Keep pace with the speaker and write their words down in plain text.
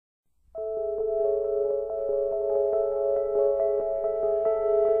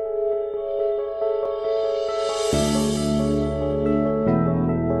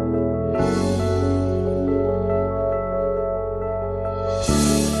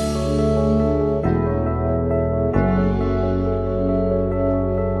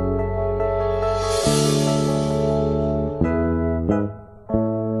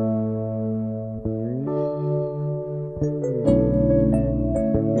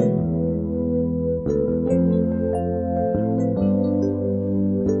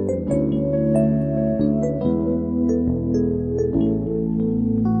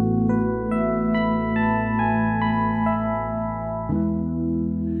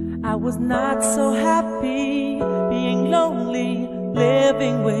I was not so happy being lonely,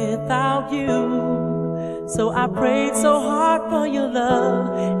 living without you. So I prayed so hard for your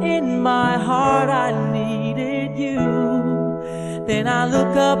love. In my heart I needed you. Then I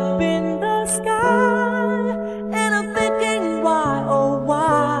look up in the sky and I'm thinking, why, oh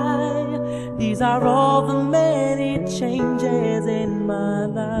why? These are all the many changes in my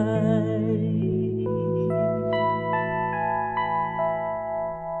life.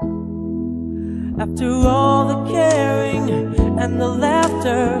 After all the caring and the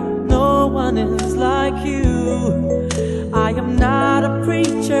laughter, no one is like you. I am not a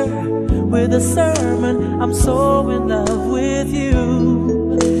preacher with a sermon, I'm so in love with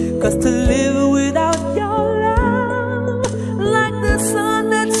you. 'Cause to live without your love, like the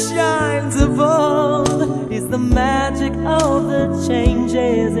sun that shines above, is the magic of the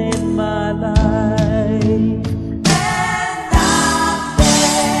changes in my life.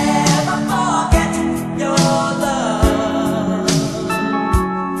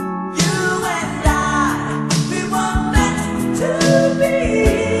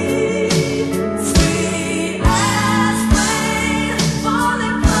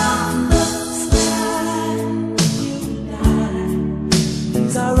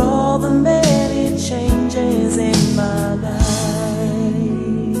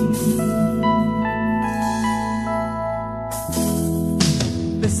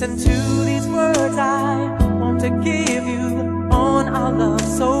 Listen to these words I want to give you on our love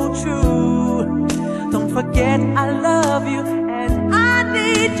so true. Don't forget I love you and I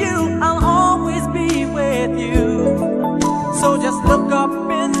need you, I'll always be with you. So just look up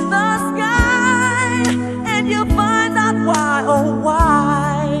in the sky and you'll find out why, oh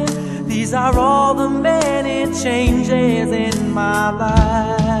why. These are all the many changes in my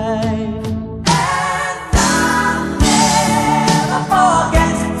life.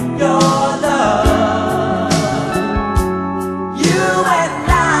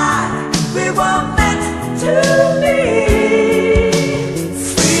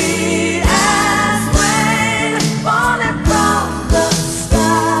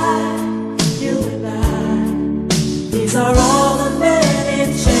 These are all the many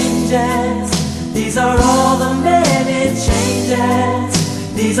changes. These are all the many changes.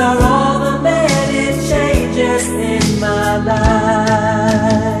 These are all the many changes in my life.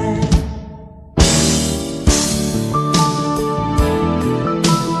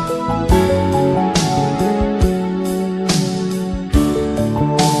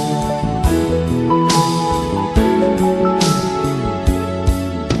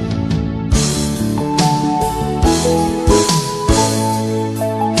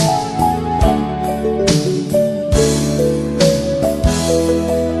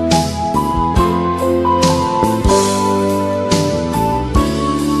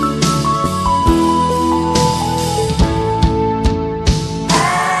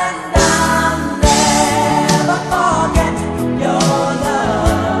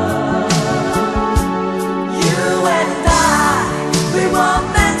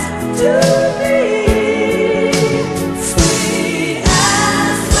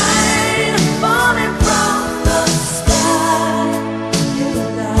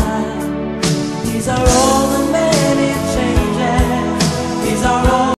 These are